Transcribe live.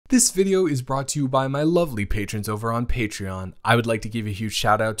This video is brought to you by my lovely patrons over on Patreon. I would like to give a huge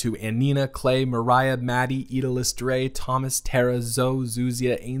shout out to Anina, Clay, Mariah, Maddie, Edalis, Dre, Thomas, Tara, Zoe,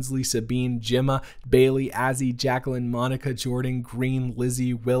 Zuzia, Ainsley, Sabine, Jimma, Bailey, Azzy, Jacqueline, Monica, Jordan, Green,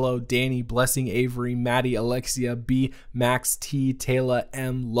 Lizzie, Willow, Danny, Blessing, Avery, Maddie, Alexia, B, Max, T, Taylor,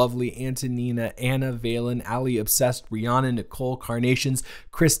 M, Lovely, Antonina, Anna, Valen, Ali, Obsessed, Rihanna, Nicole, Carnations,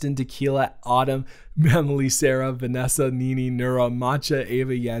 Kristen, Tequila, Autumn, Emily, Sarah, Vanessa, Nini, Nura, Matcha,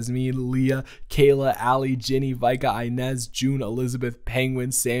 Ava, Yasmin, Leah, Kayla, Ali, Ginny, Vika, Inez, June, Elizabeth,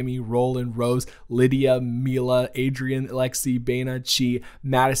 Penguin, Sammy, Roland, Rose, Lydia, Mila, Adrian, Lexi, Bana, Chi,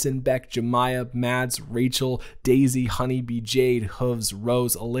 Madison, Beck, Jemiah, Mads, Rachel, Daisy, Honeybee, Jade, Hooves,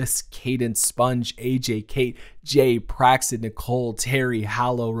 Rose, Alyssa, Cadence, Sponge, AJ, Kate, Jay, Praxton, Nicole, Terry,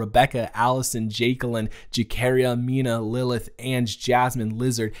 Hallow, Rebecca, Allison, Jacqueline, Jacaria, Mina, Lilith, Ange, Jasmine,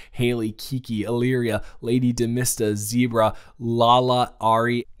 Lizard, Haley, Kiki, Illyria, Lady Demista, Zebra, Lala,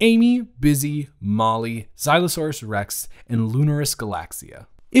 Ari, Amy, Busy, Molly, Xylosaurus Rex, and Lunaris Galaxia.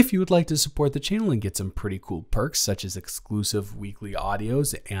 If you would like to support the channel and get some pretty cool perks such as exclusive weekly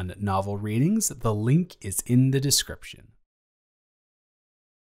audios and novel readings, the link is in the description.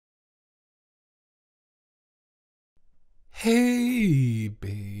 Hey,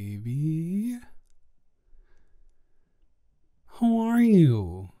 baby. How are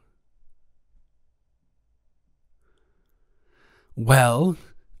you? Well,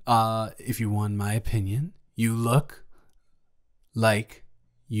 if you want my opinion, you look like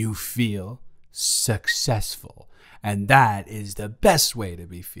you feel successful. And that is the best way to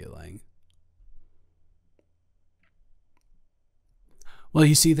be feeling. Well,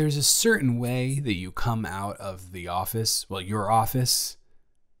 you see, there's a certain way that you come out of the office, well, your office,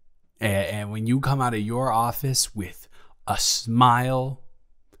 and when you come out of your office with a smile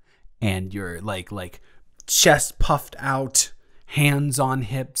and you're like chest puffed out, hands on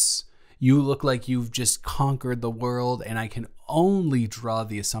hips, you look like you've just conquered the world, and I can only draw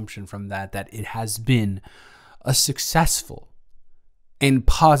the assumption from that it has been a successful and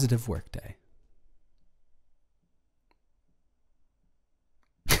positive workday.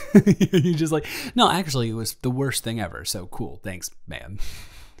 You're just like, no, actually, it was the worst thing ever. So cool. Thanks, man.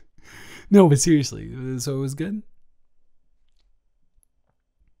 No, but seriously, so it was good.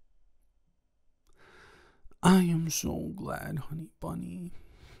 I am so glad, honey bunny.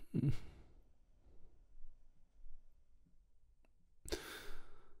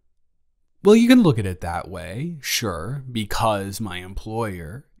 Well, you can look at it that way, sure, because my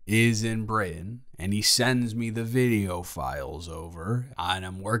employer is in Britain and he sends me the video files over and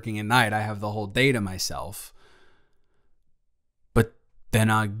I'm working at night. I have the whole day to myself. But then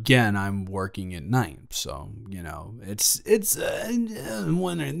again, I'm working at night. So, you know, it's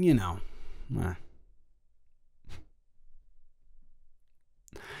when, you know.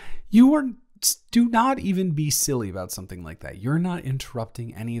 Do not even be silly about something like that. You're not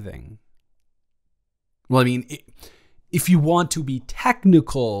interrupting anything. Well, I mean, if you want to be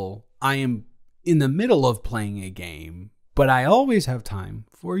technical, I am in the middle of playing a game, but I always have time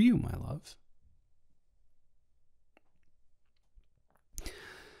for you, my love.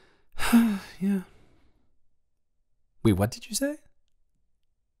 Yeah. Wait, what did you say?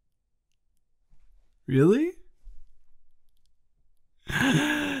 Really?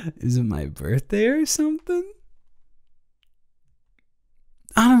 Is it my birthday or something?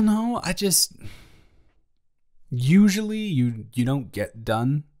 I don't know. Usually you don't get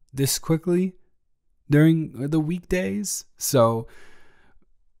done this quickly during the weekdays. So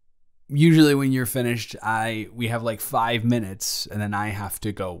usually when you're finished, we have like 5 minutes and then I have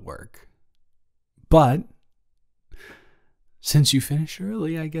to go work. But since you finish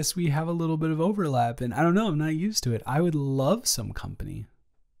early, I guess we have a little bit of overlap, and I don't know, I'm not used to it. I would love some company.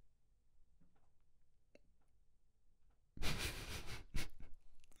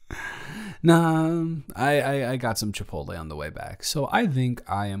 Nah, I got some Chipotle on the way back, so I think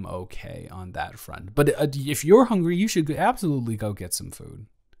I am okay on that front. But if you're hungry, you should absolutely go get some food.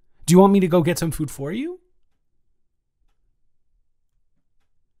 Do you want me to go get some food for you?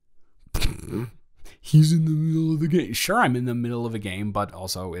 He's in the middle of the game. Sure, I'm in the middle of a game, but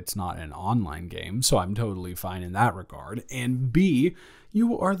also it's not an online game, so I'm totally fine in that regard. And B,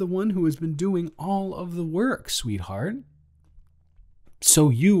 you are the one who has been doing all of the work, sweetheart.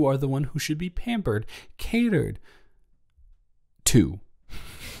 So you are the one who should be pampered, catered to.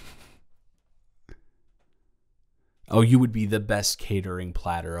 Oh, you would be the best catering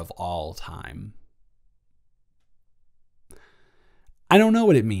platter of all time. I don't know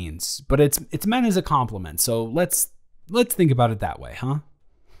what it means, but it's meant as a compliment. So let's think about it that way, huh?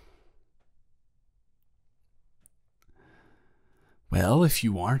 Well, if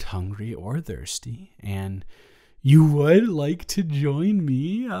you aren't hungry or thirsty and you would like to join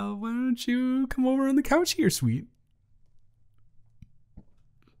me, why don't you come over on the couch here, sweet?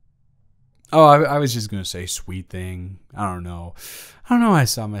 Oh, I was just going to say sweet thing. I don't know. I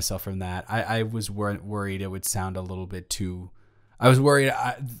saw myself from that. I was worried it would sound a little bit too... I was worried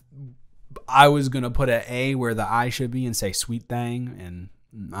I was going to put an A where the I should be and say sweet thing. And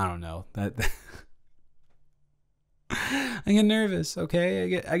I don't know. That I get nervous,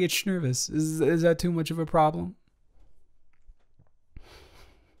 okay? I get nervous. Is that too much of a problem?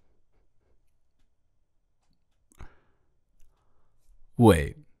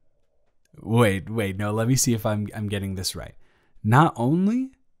 Wait. No, let me see if I'm getting this right. Not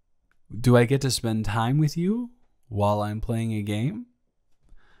only do I get to spend time with you while I'm playing a game,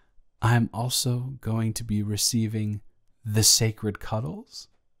 I'm also going to be receiving the sacred cuddles.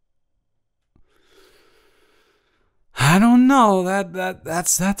 I don't know.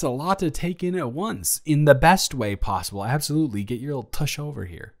 That's a lot to take in at once in the best way possible. Absolutely. Get your little tush over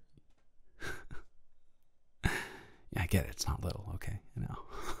here. Yeah, I get it. It's not little. Okay, I know.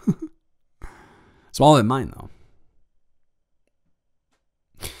 Smaller than mine, though.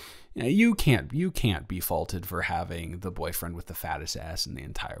 Yeah, you can't be faulted for having the boyfriend with the fattest ass in the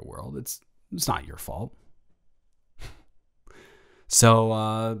entire world. It's not your fault.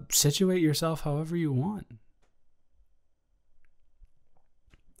 So situate yourself however you want.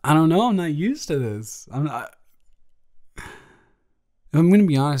 I don't know. I'm not used to this. I'm going to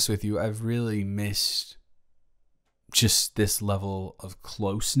be honest with you. I've really missed just this level of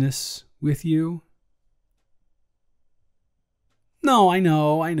closeness with you. No, I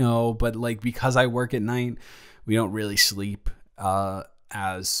know, but like because I work at night, we don't really sleep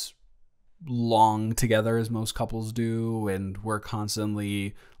as long together as most couples do, and we're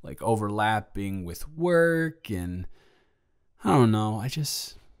constantly like overlapping with work, and I don't know,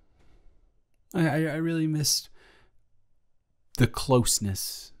 I really missed the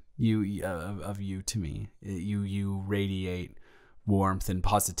closeness of you to me. You radiate warmth and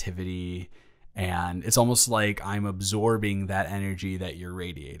positivity. And it's almost like I'm absorbing that energy that you're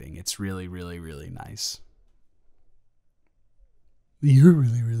radiating. It's really, really, really nice. You're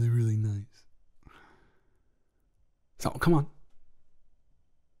really, really, really nice. So, come on.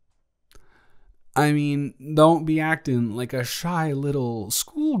 I mean, don't be acting like a shy little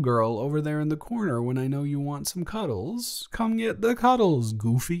schoolgirl over there in the corner when I know you want some cuddles. Come get the cuddles,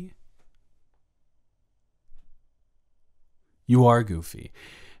 goofy. You are goofy.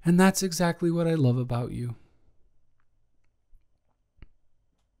 And that's exactly what I love about you.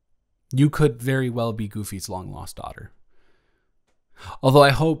 You could very well be Goofy's long-lost daughter. Although I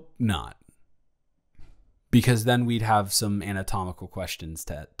hope not. Because then we'd have some anatomical questions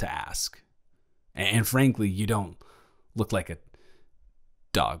to ask. And frankly, you don't look like a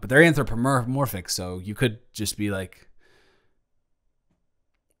dog. But they're anthropomorphic, so you could just be like...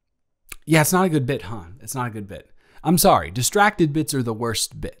 Yeah, it's not a good bit, huh? It's not a good bit. I'm sorry, distracted bits are the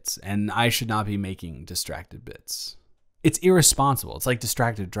worst bits, and I should not be making distracted bits. It's irresponsible. It's like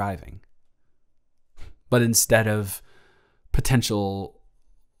distracted driving. But instead of potentially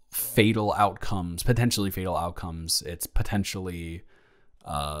fatal outcomes, it's potentially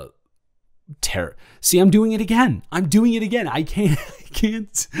terror. See, I'm doing it again. I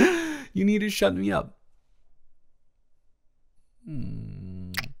can't. You need to shut me up.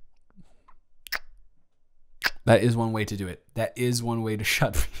 That is one way to do it. That is one way to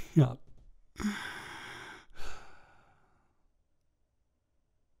shut me up.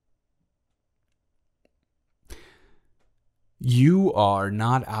 You are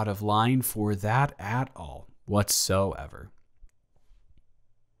not out of line for that at all, whatsoever.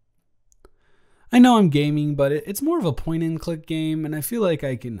 I know I'm gaming, but it's more of a point and click game, and I feel like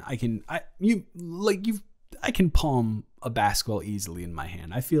I can palm a basketball easily in my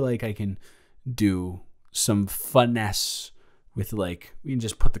hand. I feel like I can do some finesse with like, we can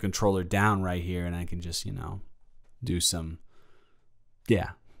just put the controller down right here and I can just, do some,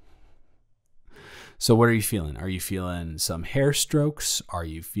 yeah. So what are you feeling? Are you feeling some hair strokes? Are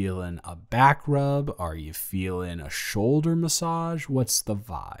you feeling a back rub? Are you feeling a shoulder massage? What's the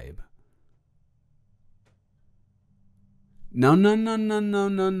vibe? No.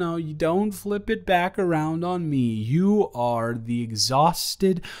 You don't flip it back around on me. You are the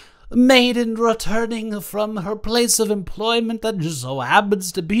exhausted maiden returning from her place of employment that just so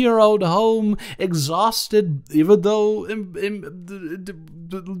happens to be her own home, exhausted, even though...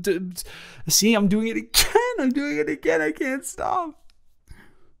 See, I'm doing it again. I can't stop.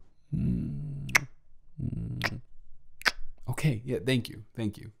 Okay, yeah, thank you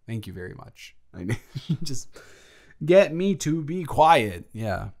very much. Get me to be quiet.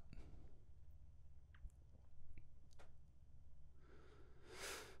 Yeah.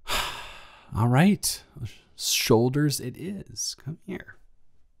 All right. Shoulders it is. Come here.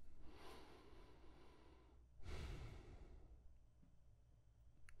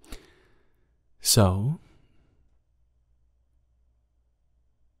 So,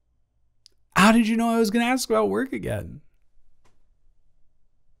 how did you know I was going to ask about work again?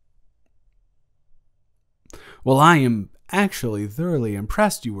 Well, I am actually thoroughly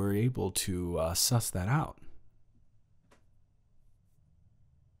impressed you were able to suss that out.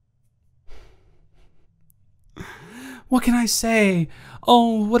 What can I say?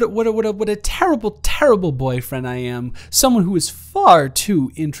 Oh, what a terrible, terrible boyfriend I am. Someone who is far too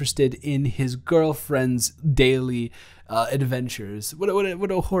interested in his girlfriend's daily adventures. What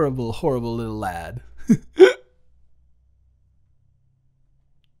a horrible, horrible little lad.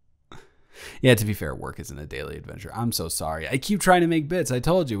 Yeah, to be fair, work isn't a daily adventure. I'm so sorry. I keep trying to make bits. I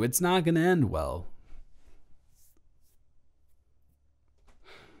told you, it's not going to end well.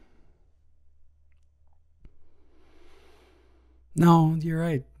 No, you're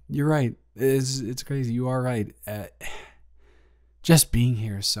right. You're right. It's crazy. You are right. Just being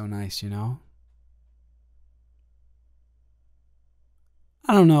here is so nice, you know?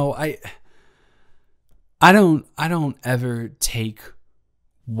 I don't know. I don't ever take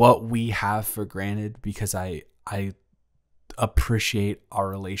what we have for granted because I appreciate our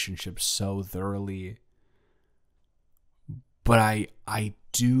relationship so thoroughly. But I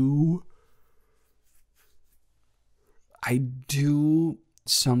do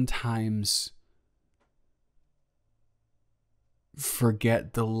sometimes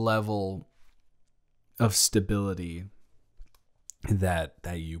forget the level of stability that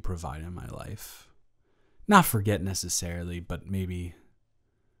you provide in my life. Not forget necessarily, but maybe,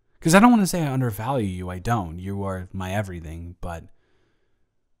 because I don't want to say I undervalue you. I don't. You are my everything, but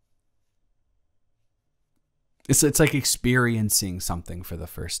it's like experiencing something for the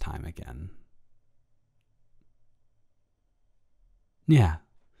first time again. Yeah.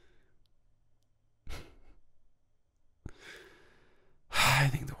 I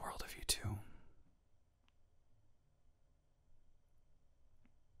think the world of you too.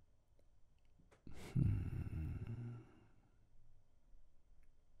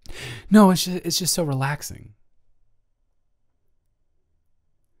 No, it's just so relaxing.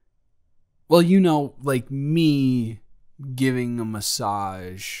 Well, you know, like me giving a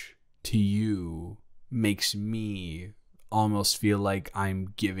massage to you makes me almost feel like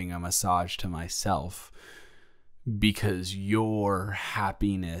I'm giving a massage to myself because your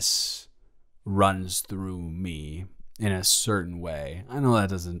happiness runs through me in a certain way. I know that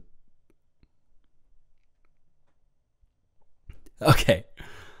doesn't... Okay.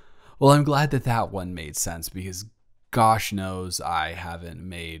 Well, I'm glad that one made sense because gosh knows I haven't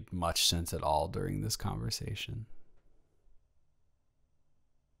made much sense at all during this conversation.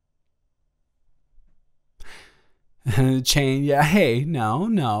 Chain, yeah, hey,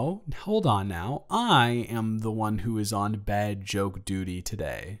 no, hold on now. I am the one who is on bad joke duty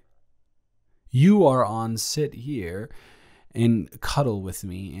today. You are on sit here and cuddle with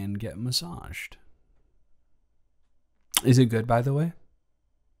me and get massaged. Is it good, by the way?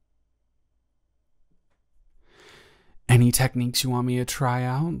 Any techniques you want me to try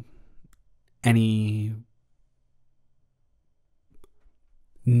out? Any...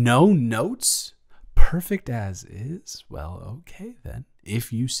 No notes? Perfect as is? Well, okay then,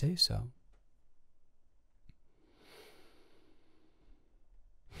 if you say so.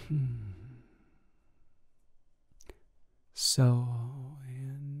 So,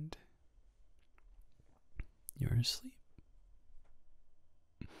 and you're asleep.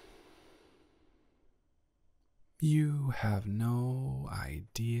 You have no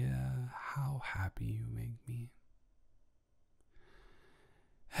idea how happy you make me.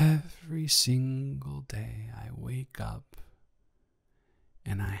 Every single day I wake up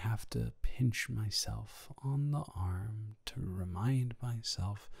and I have to pinch myself on the arm to remind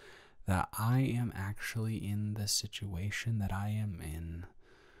myself that I am actually in the situation that I am in,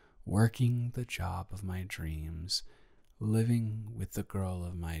 working the job of my dreams, living with the girl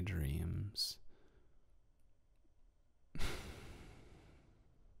of my dreams.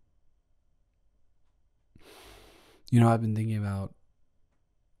 You know, I've been thinking about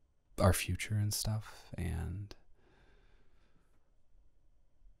our future and stuff, and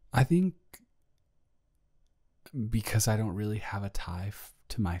I think because I don't really have a tie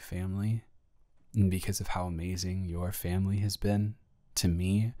to my family, and because of how amazing your family has been to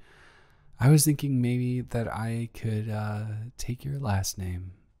me, I was thinking maybe that I could take your last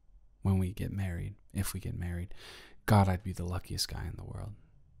name when we get married, if we get married, God, I'd be the luckiest guy in the world.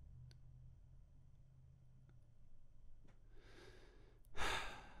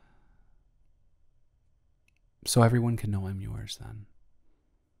 So everyone can know I'm yours then.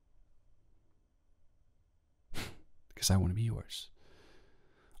 Because I want to be yours.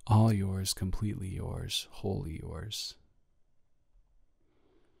 All yours, completely yours, wholly yours.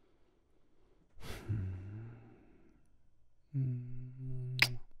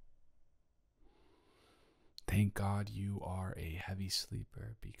 Thank God you are a heavy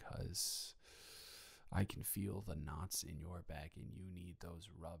sleeper, because I can feel the knots in your back and you need those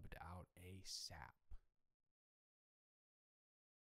rubbed out ASAP.